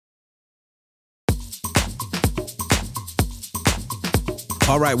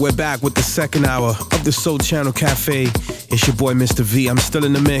All right, we're back with the second hour of the Soul Channel Cafe. It's your boy, Mr. V. I'm still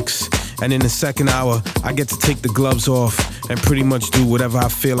in the mix. And in the second hour, I get to take the gloves off and pretty much do whatever I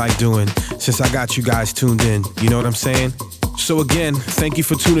feel like doing since I got you guys tuned in. You know what I'm saying? So again, thank you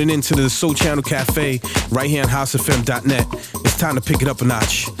for tuning in to the Soul Channel Cafe right here on housefm.net. It's time to pick it up a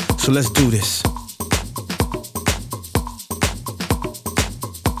notch. So let's do this.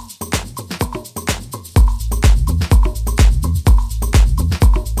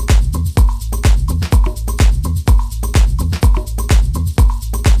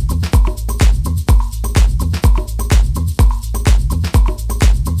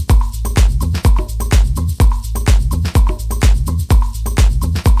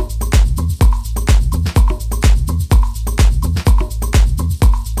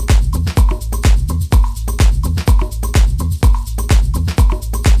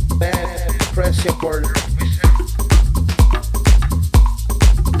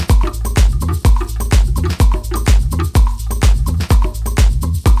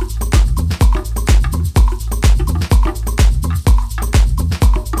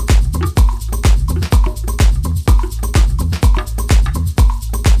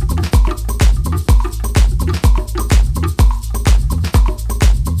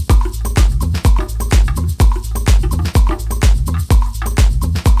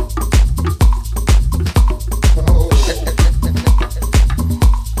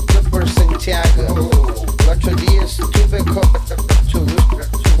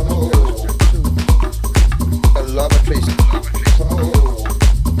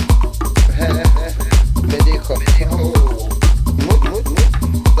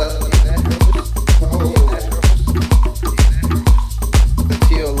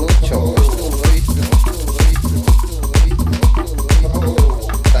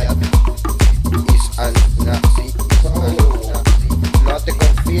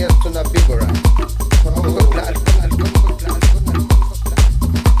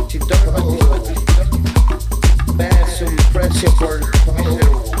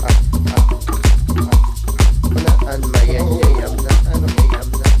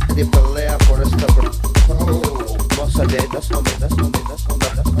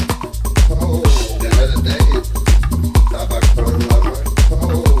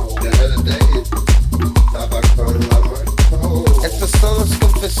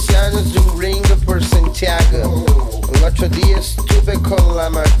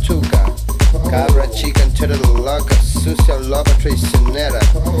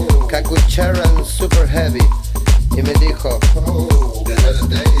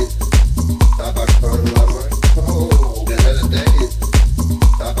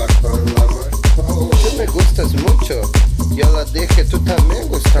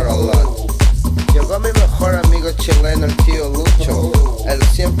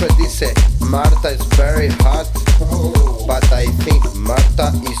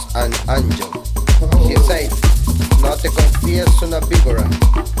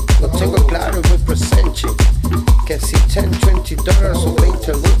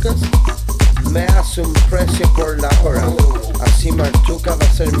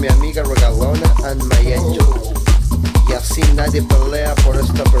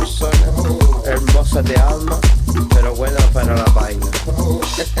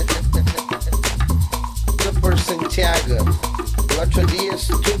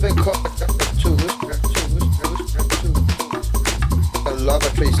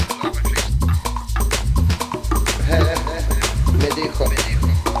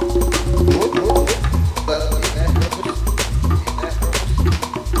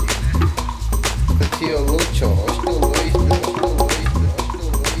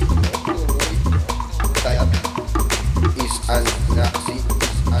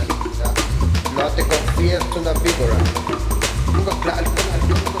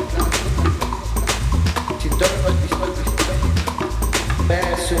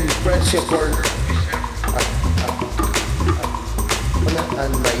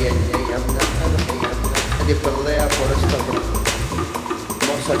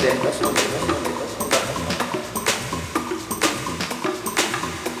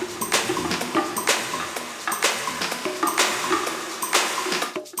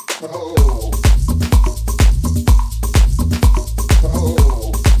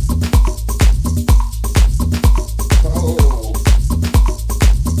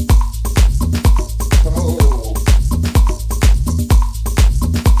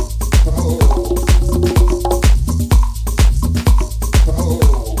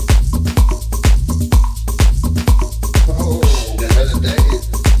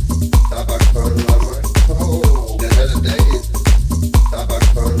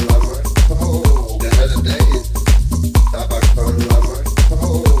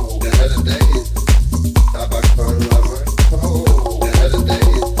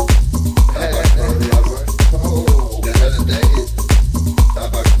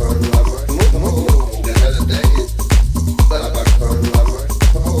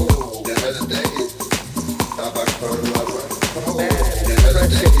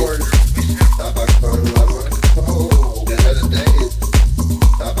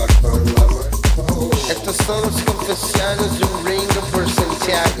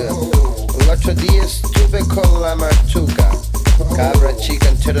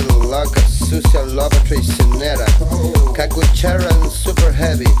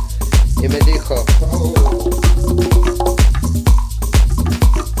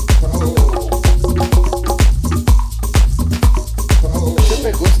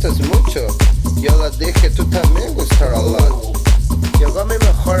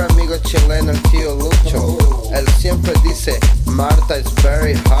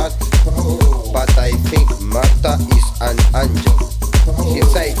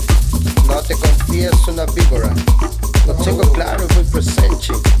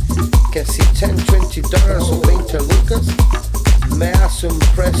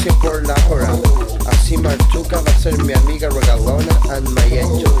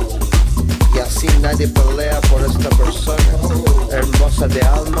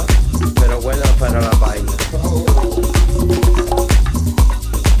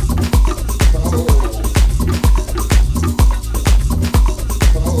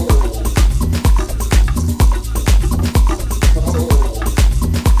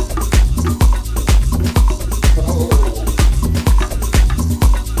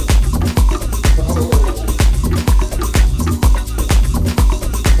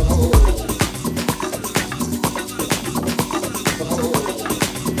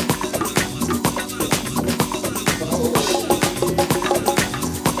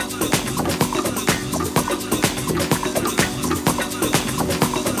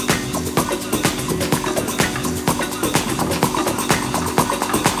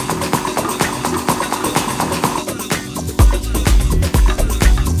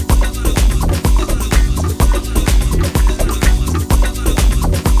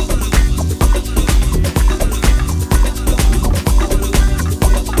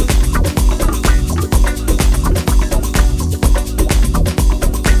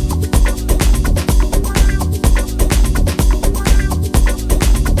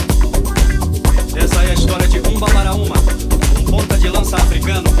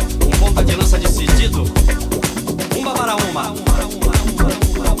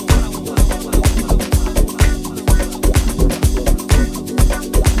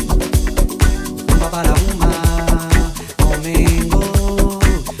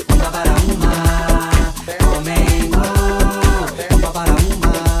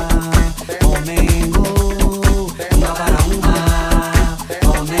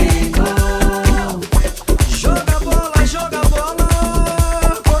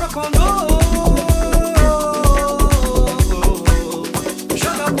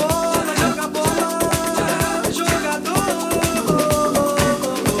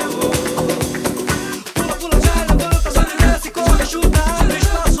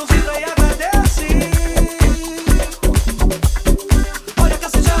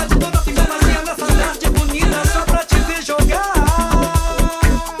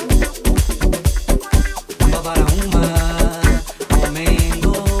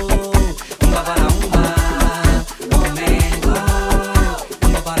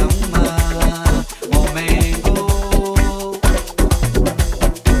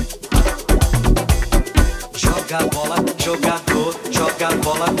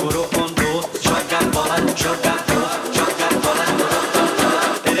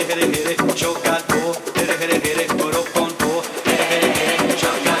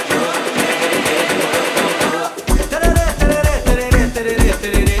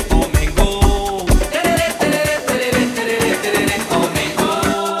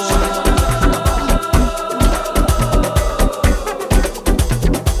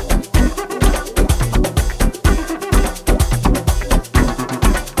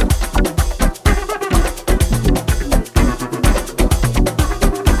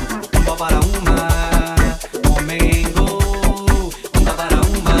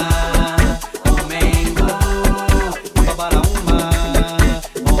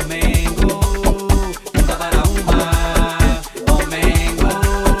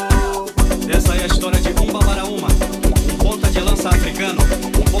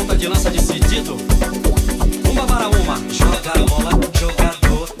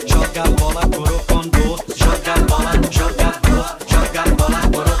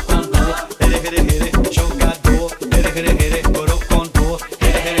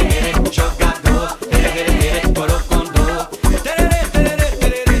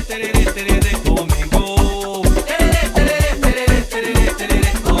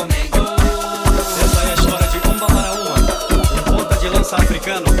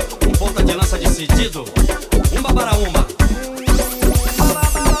 africano, um ponta de lança decidido. Umba para uma.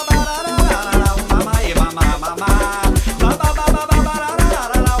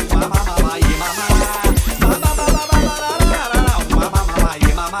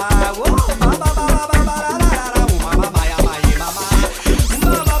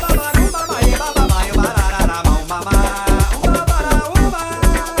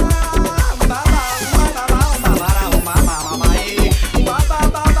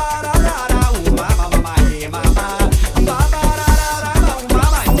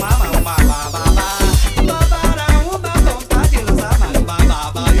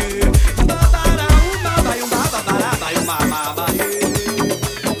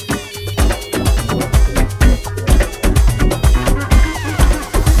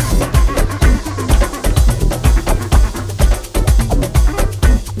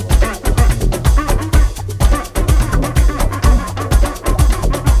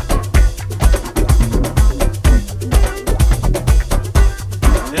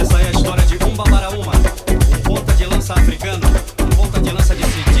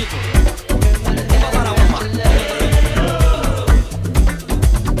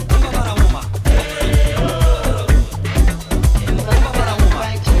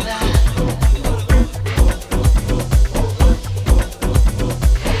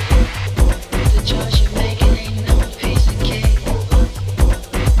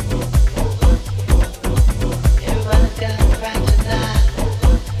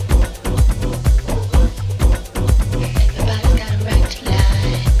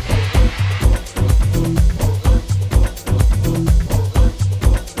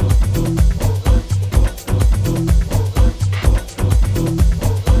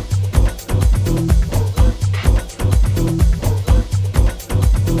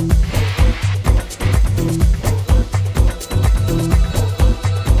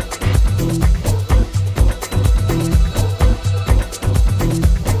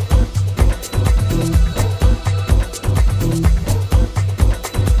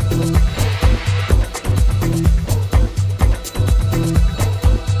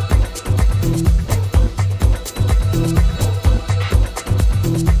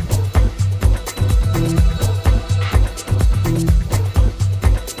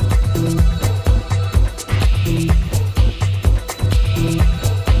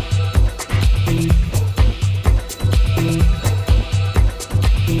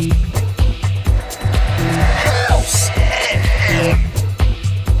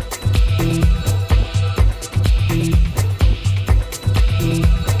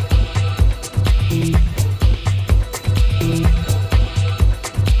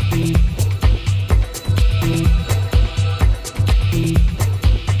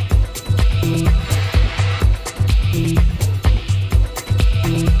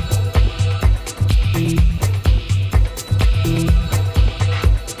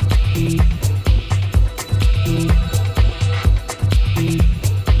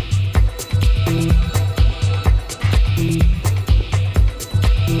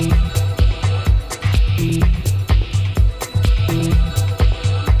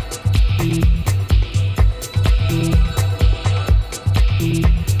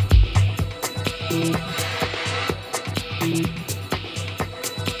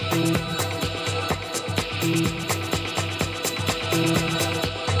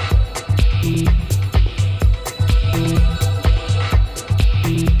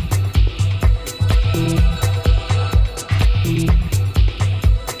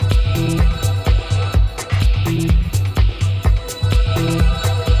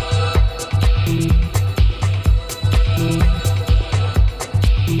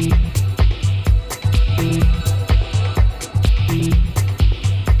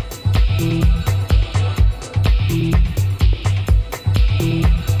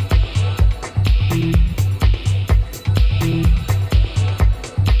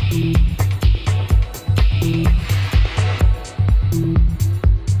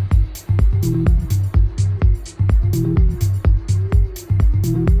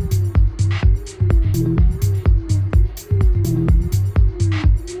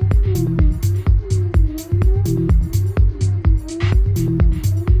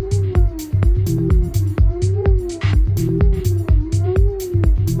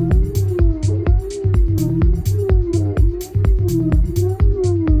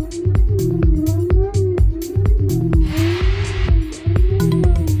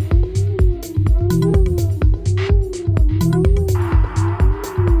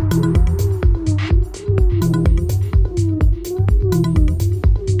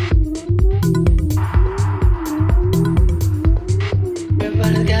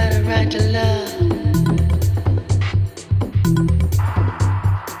 Everybody's got a right to love.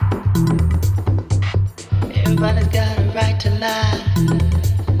 Everybody's got a right to lie.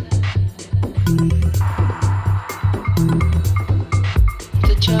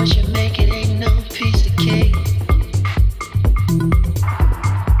 The choice you make, it ain't no piece of cake.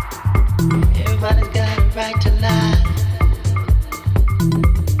 Everybody's got a right to lie.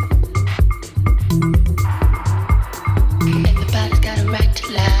 Everybody's got a right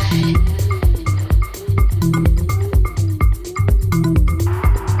to lie.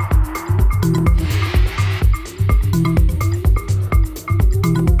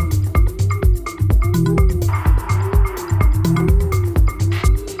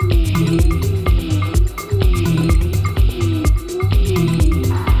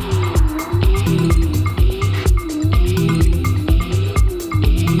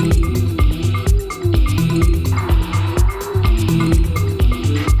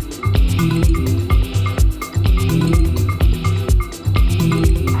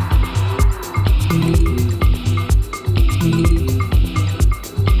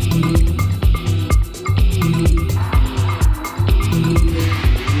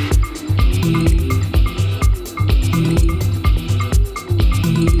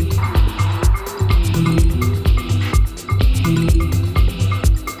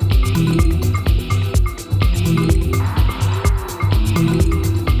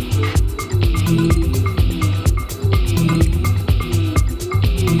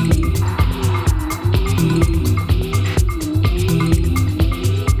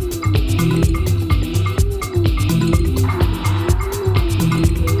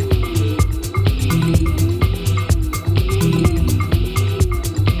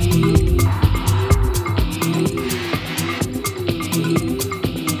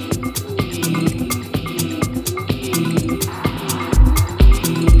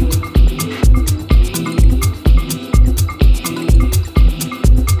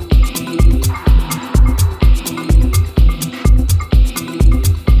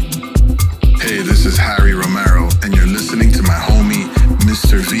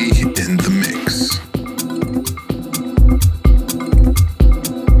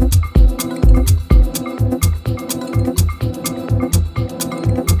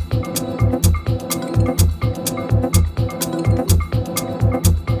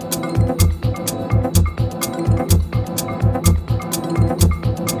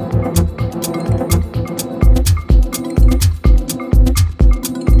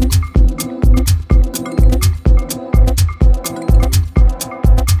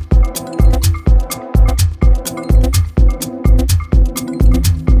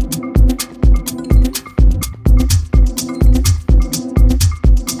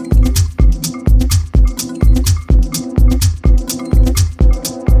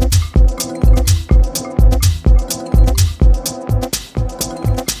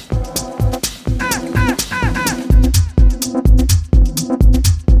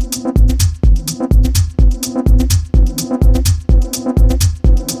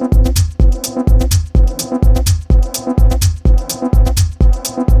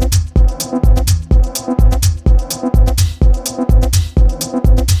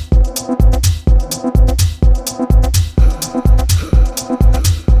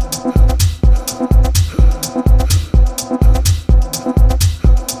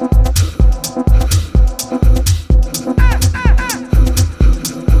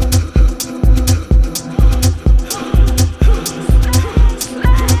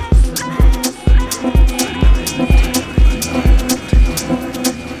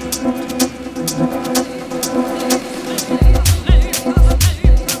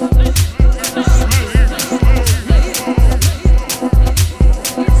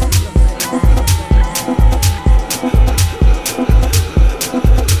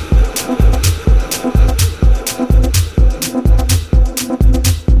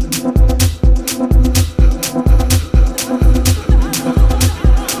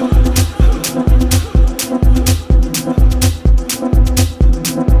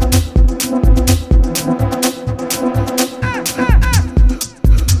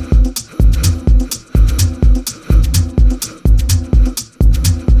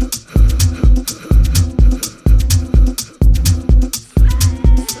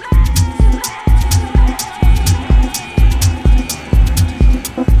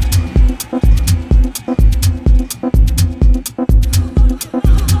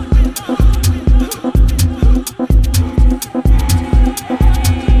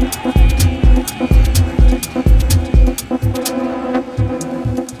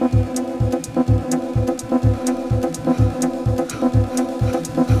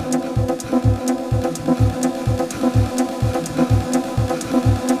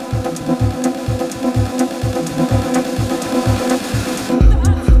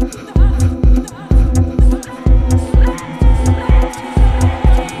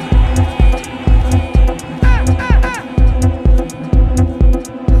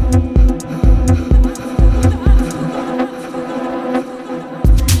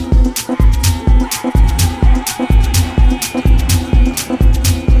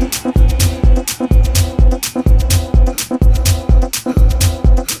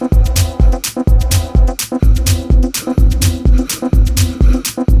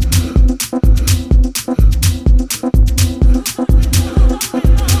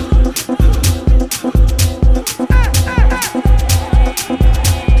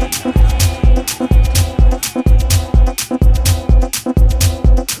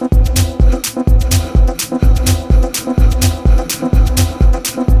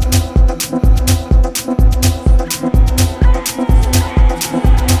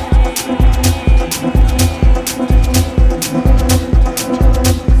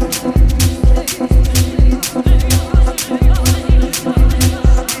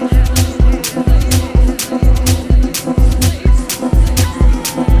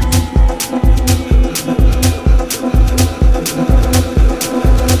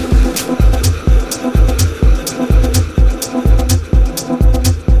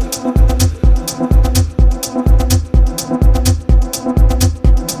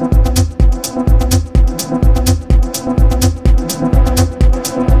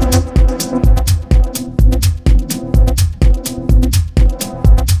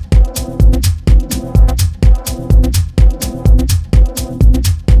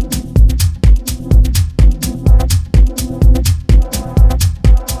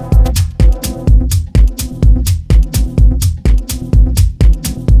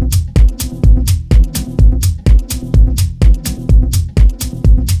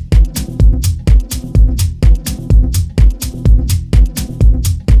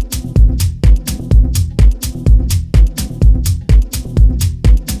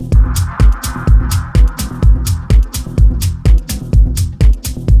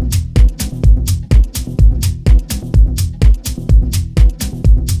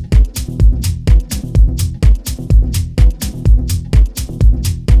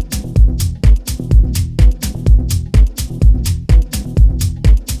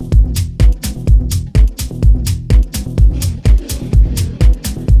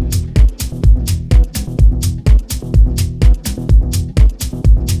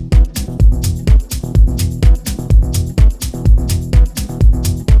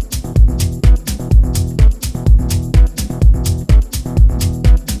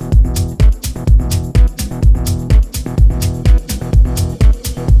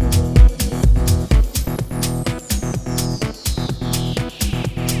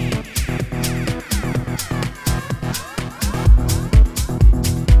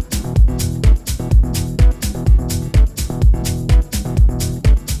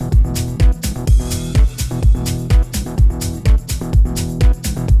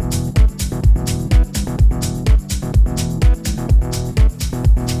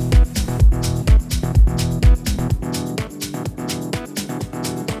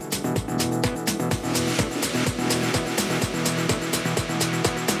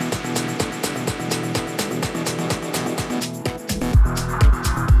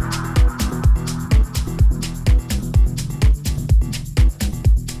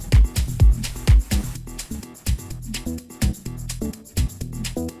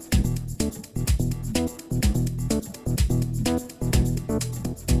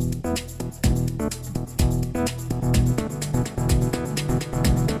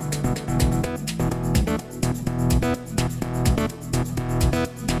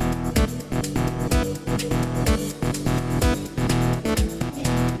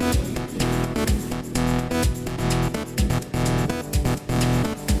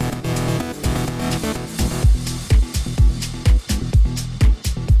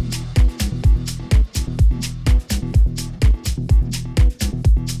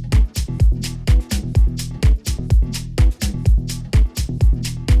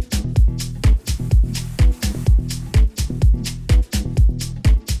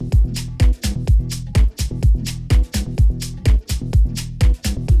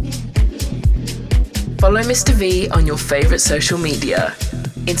 Follow Mr. V on your favorite social media.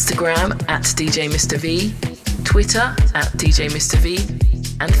 Instagram at DJ Mr. V, Twitter at DJ Mr. V,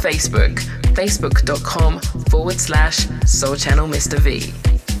 and Facebook, facebook.com/Soul Channel Mr. V.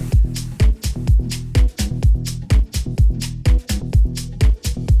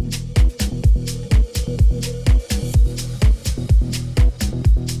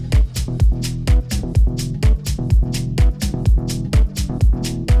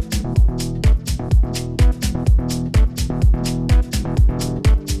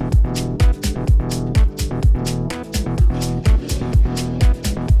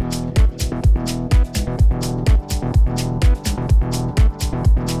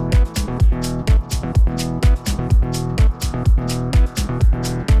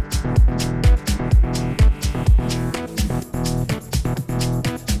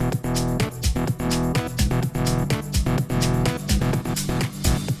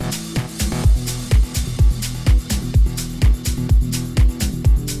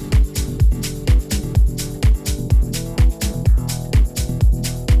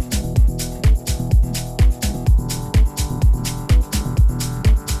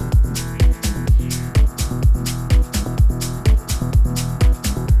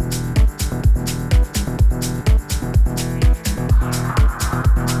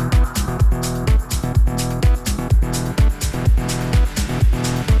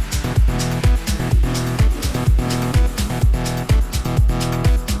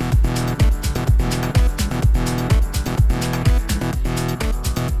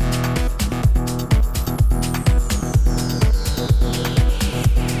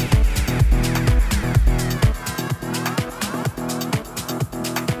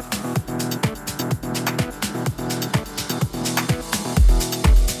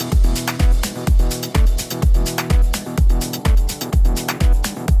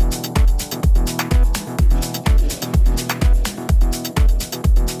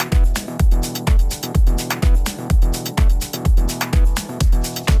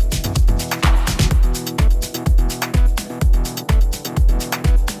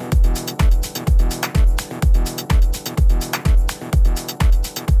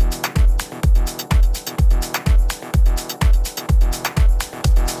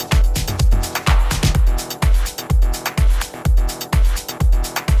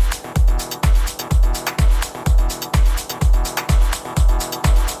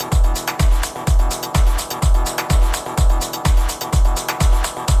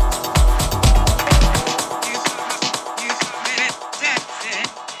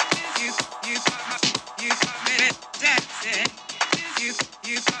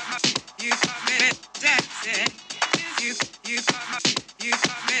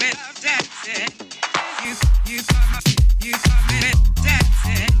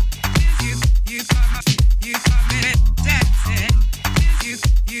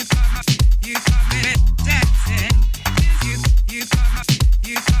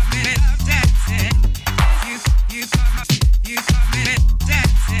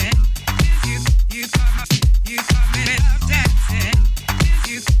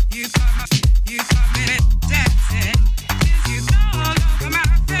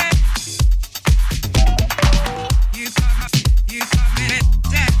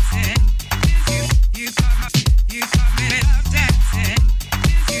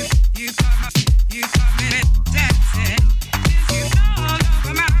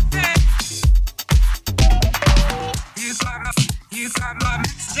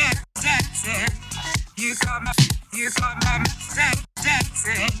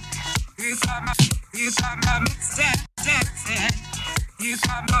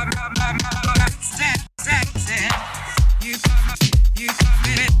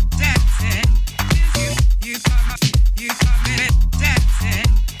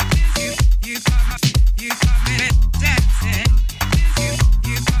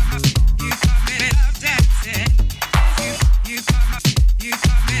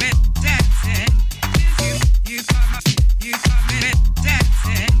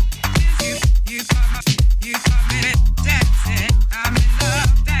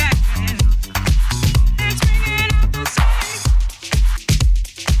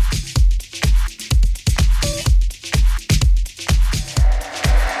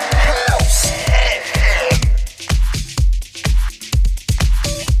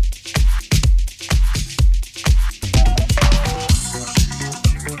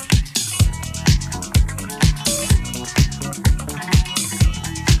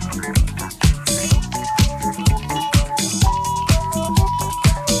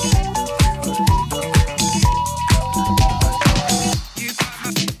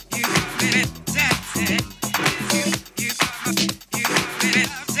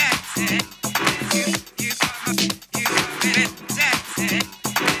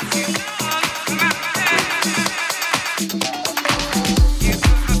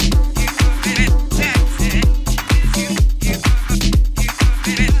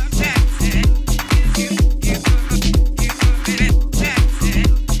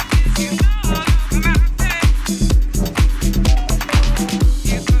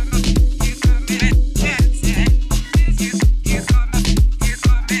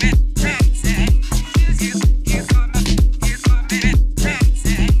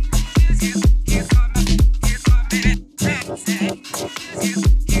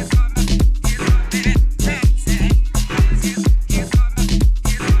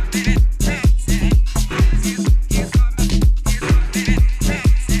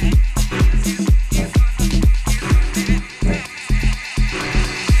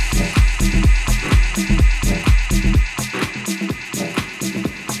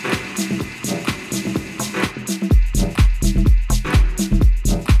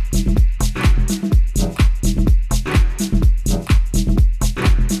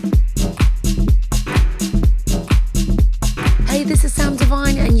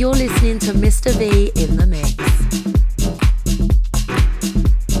 Mr. V in the mix.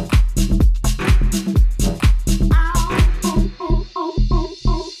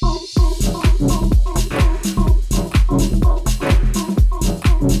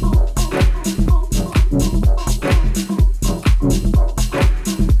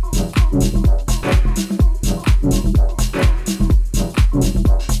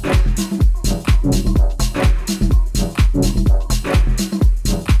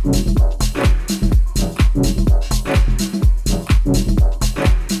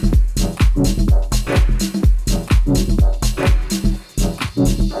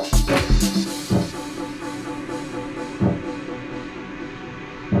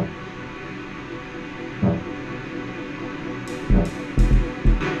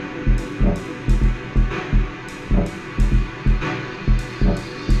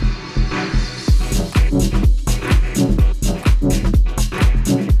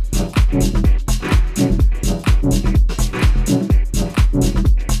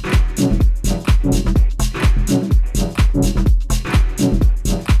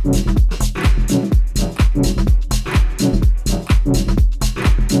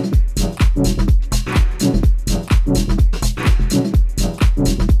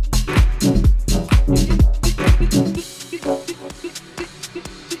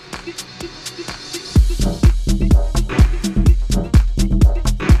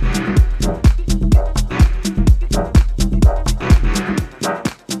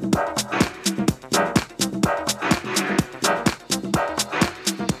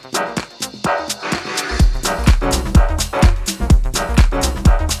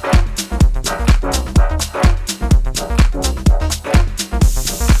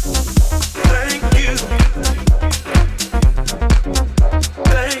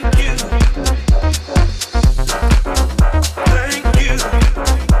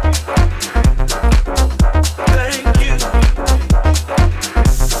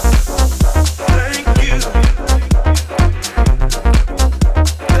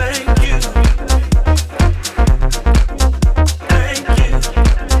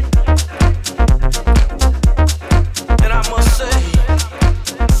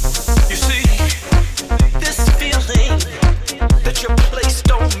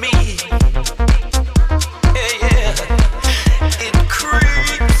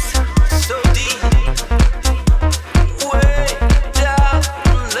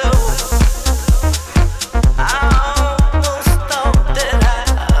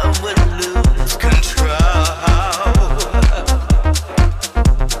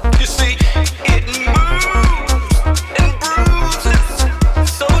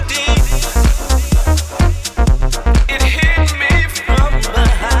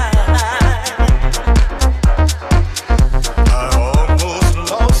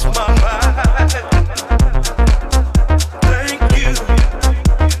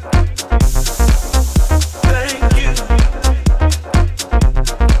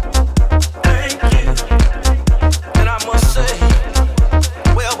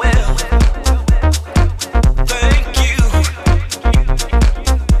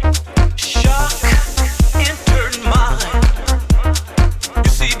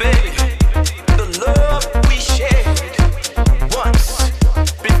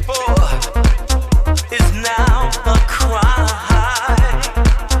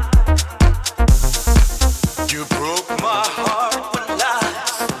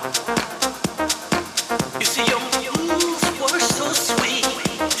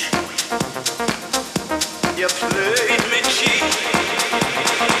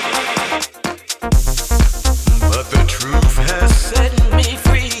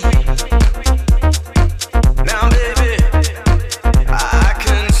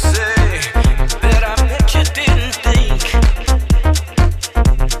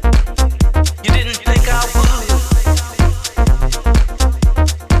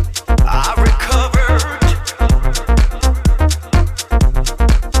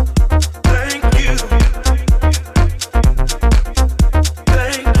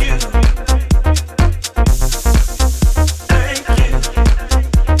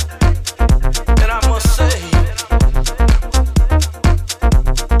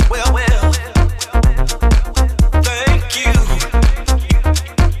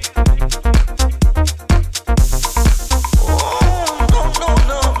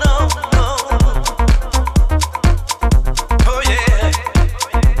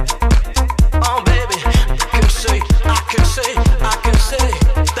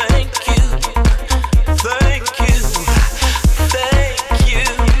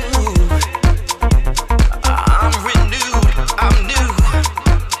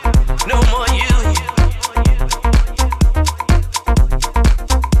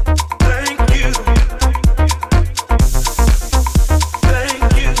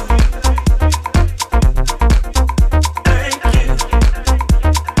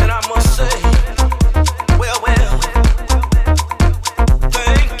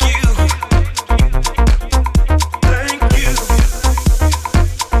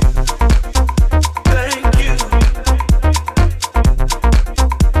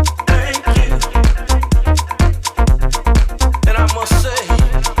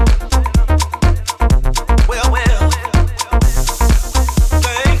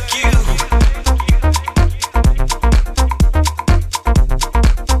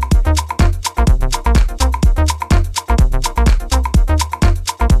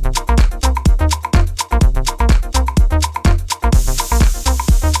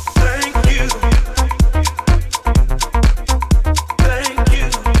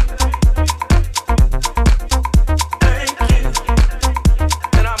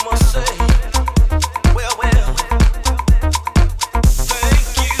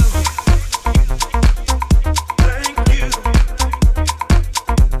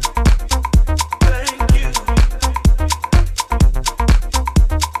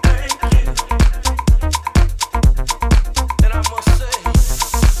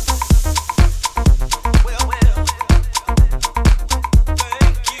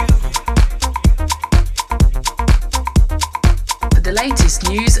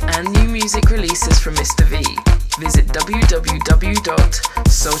 music releases from Mr. V, visit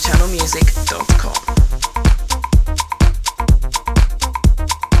www.soulchannelmusic.com.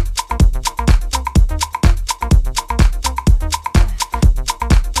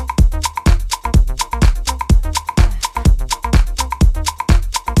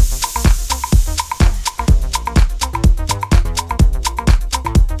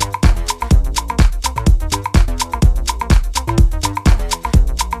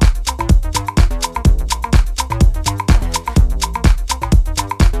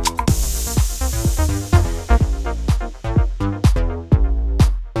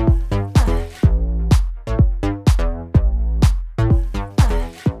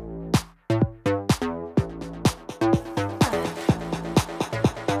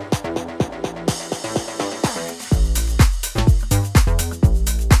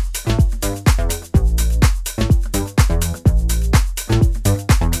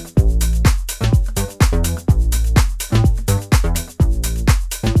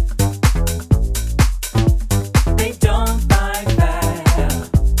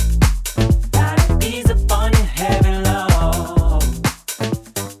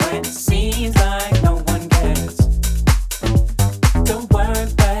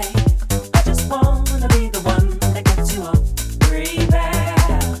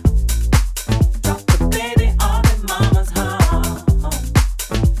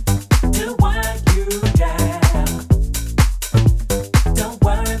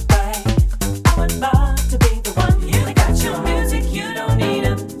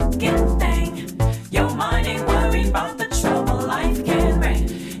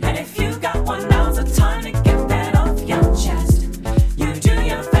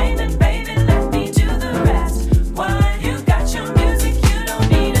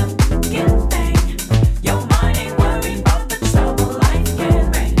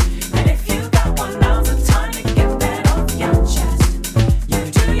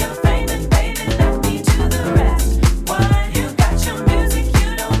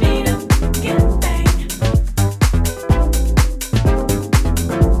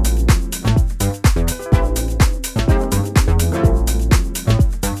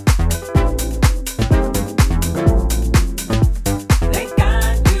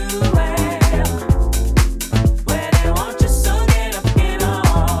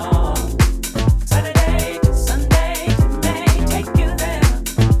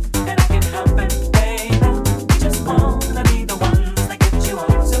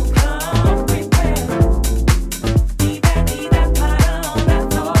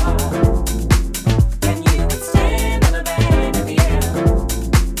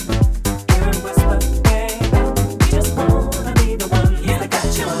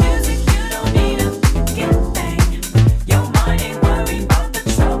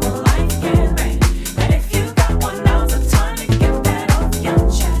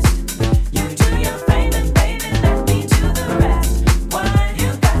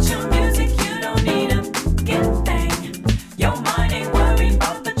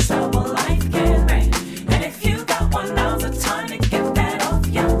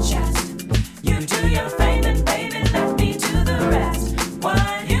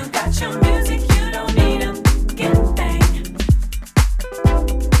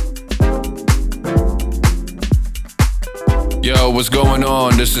 What's going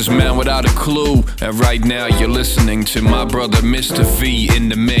on? This is Man Without a Clue, and right now you're listening to my brother Mr. V in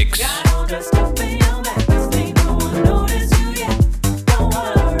the mix. Got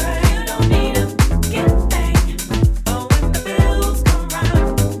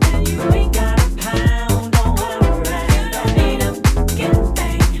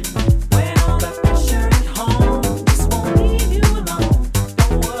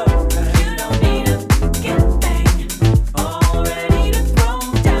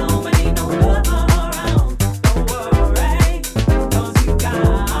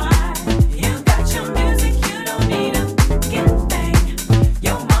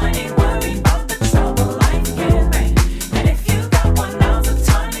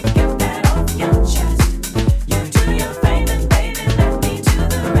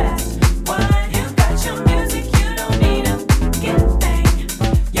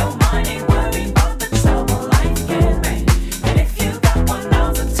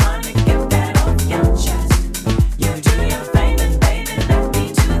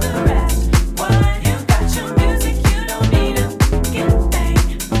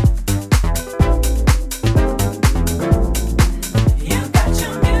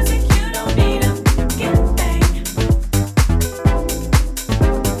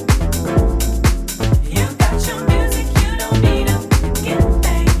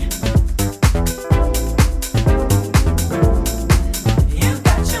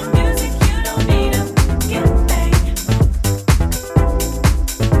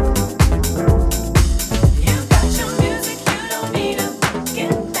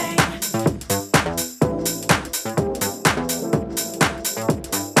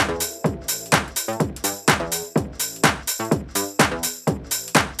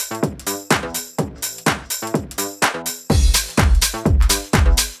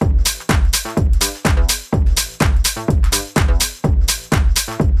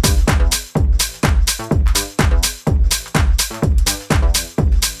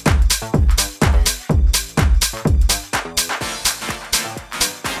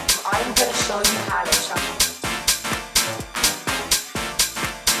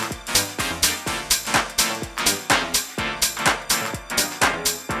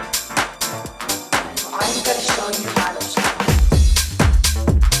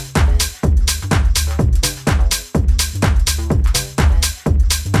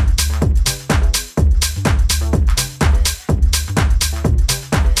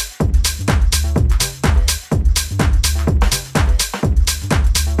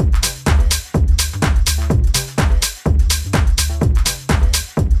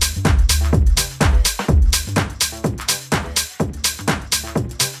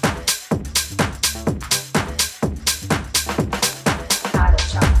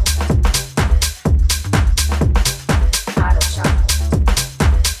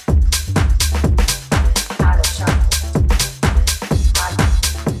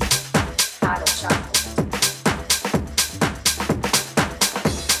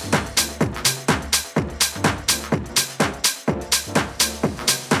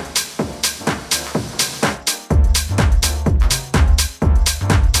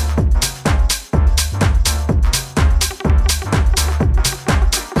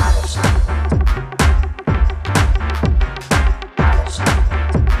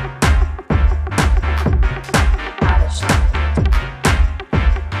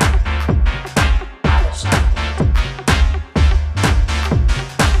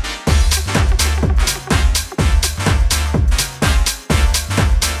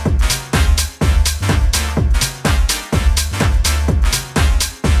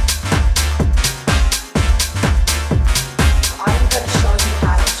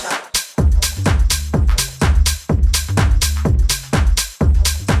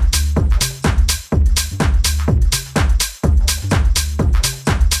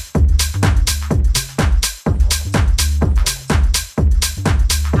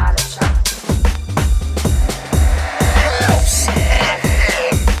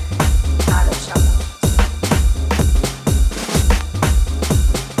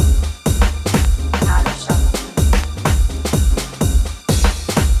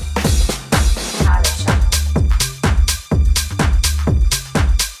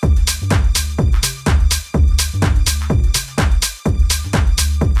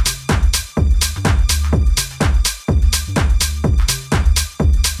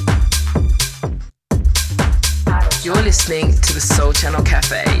listening to the Soul Channel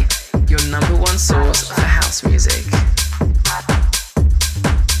Cafe, your number one source for house music.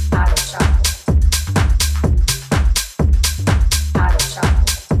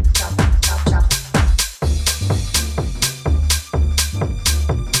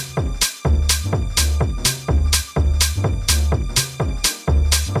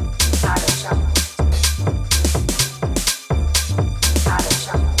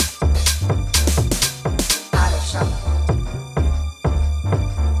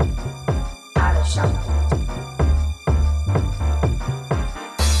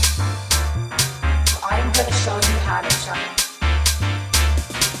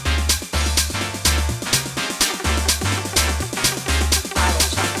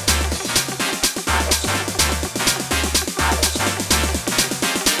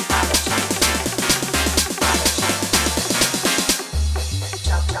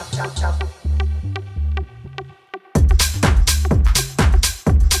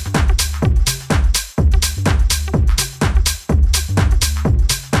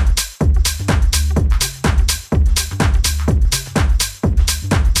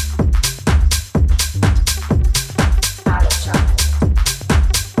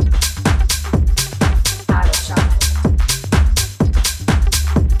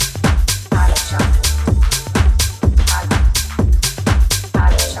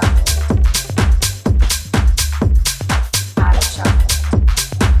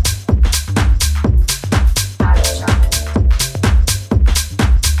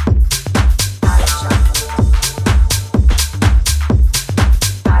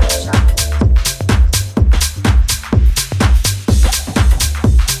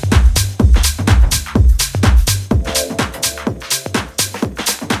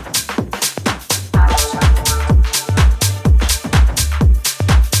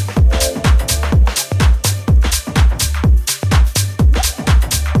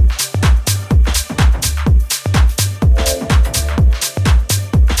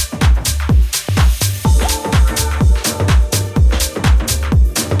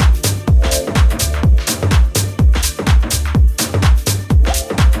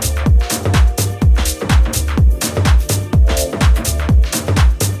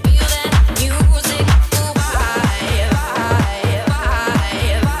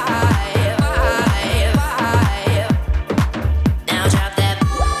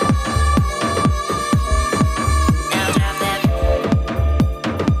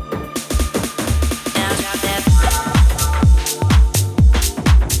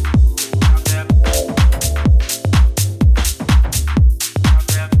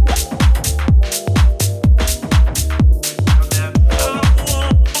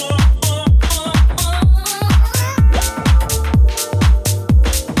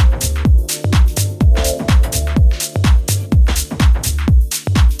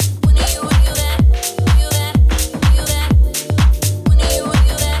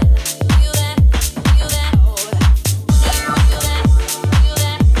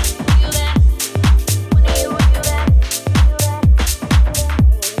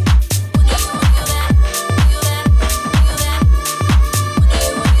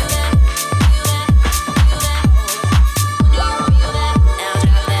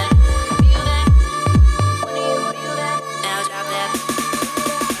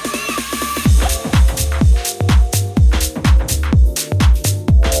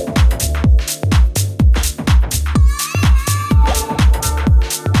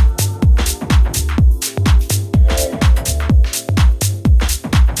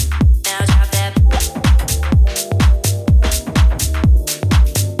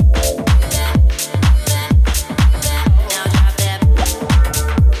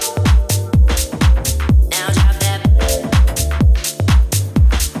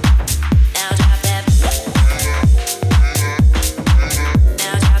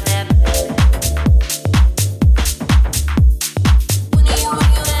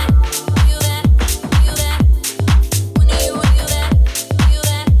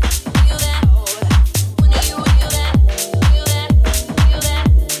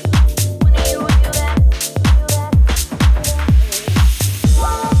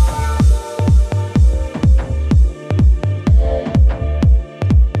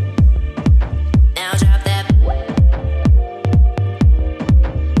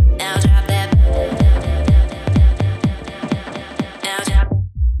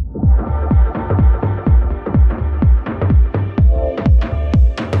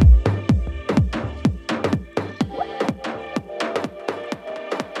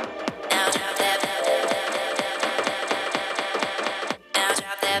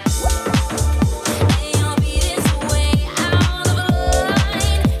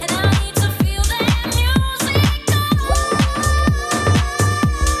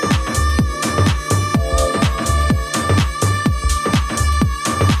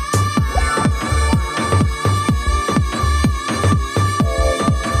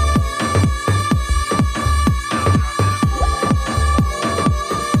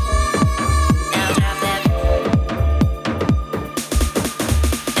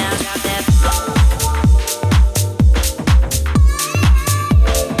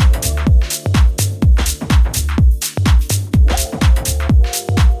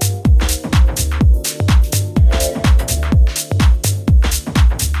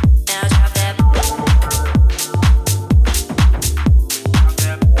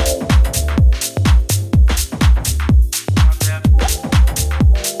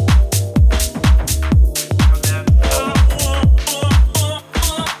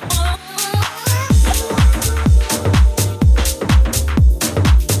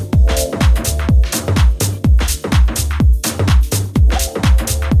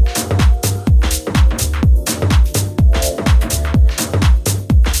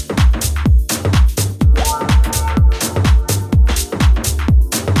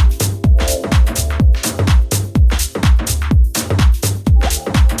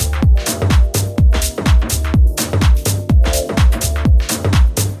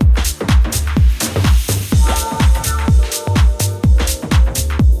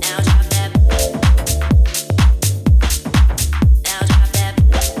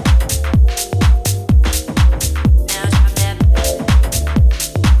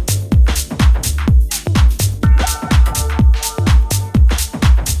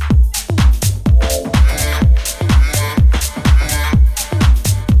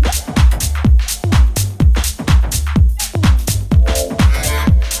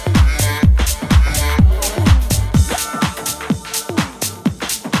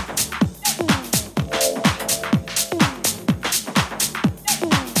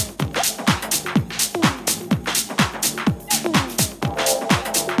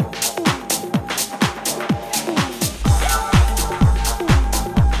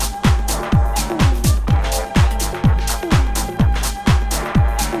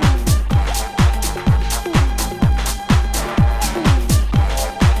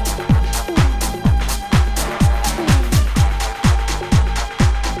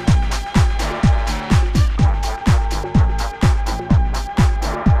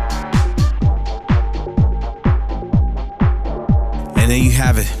 there you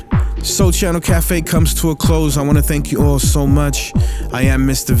have it. Soul Channel Cafe comes to a close. I want to thank you all so much. I am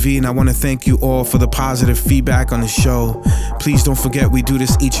Mr. V, and I want to thank you all for the positive feedback on the show. Please don't forget we do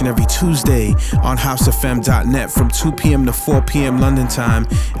this each and every Tuesday on housefm.net from 2 p.m. to 4 p.m. London time.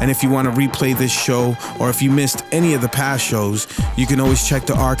 And if you want to replay this show, or if you missed any of the past shows, you can always check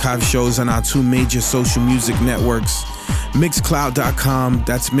the archive shows on our two major social music networks. Mixcloud.com,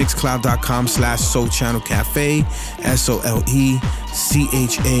 that's mixcloud.com/Soul Channel Cafe,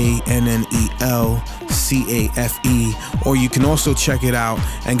 SOLECHANNELCAFE, or you can also check it out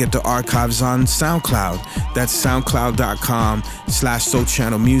and get the archives on SoundCloud. That's soundcloud.com/Soul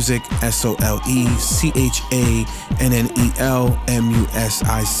Channel Music,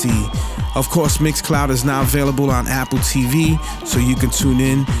 SOLECHANNELMUSIC. Of course, Mixcloud is now available on Apple TV, so you can tune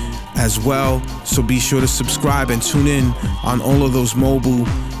in as well. So be sure to subscribe and tune in on all of those mobile,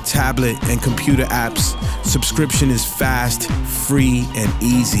 tablet, and computer apps. Subscription is fast, free, and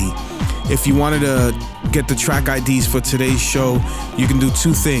easy. If you wanted to get the track IDs for today's show, you can do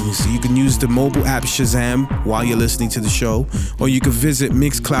two things. You can use the mobile app Shazam while you're listening to the show, or you can visit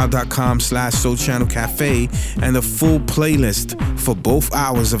mixcloud.com/Soul Channel Cafe, and the full playlist for both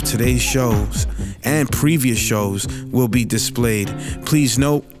hours of today's shows and previous shows will be displayed. Please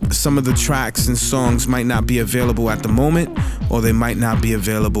note, some of the tracks and songs might not be available at the moment, or they might not be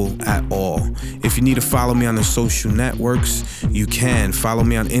available at all. If you need to follow me on the social networks, you can. Follow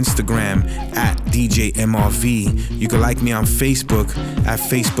me on Instagram at DJ MRV. You can like me on Facebook at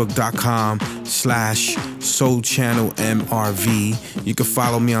facebook.com/Soul Channel MRV. You can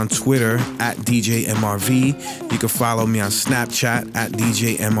follow me on Twitter at DJ MRV. You can follow me on Snapchat at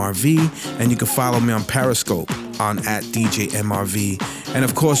DJ MRV. And you can follow me on Periscope on at DJ MRV. And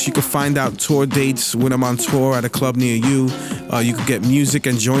of course, you can find out tour dates when I'm on tour at a club near you. You can get music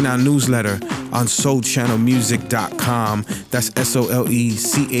and join our newsletter on soulchannelmusic.com. That's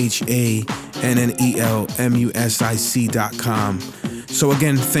SOLECHANNELMUSIC.com. So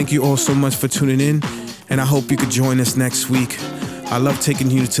again, thank you all so much for tuning in, and I hope you could join us next week. I love taking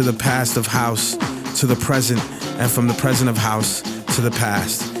you to the past of house, to the present, and from the present of house to the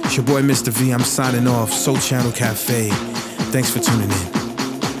past. It's your boy Mr. V. I'm signing off. Soul Channel Cafe. Thanks for tuning in.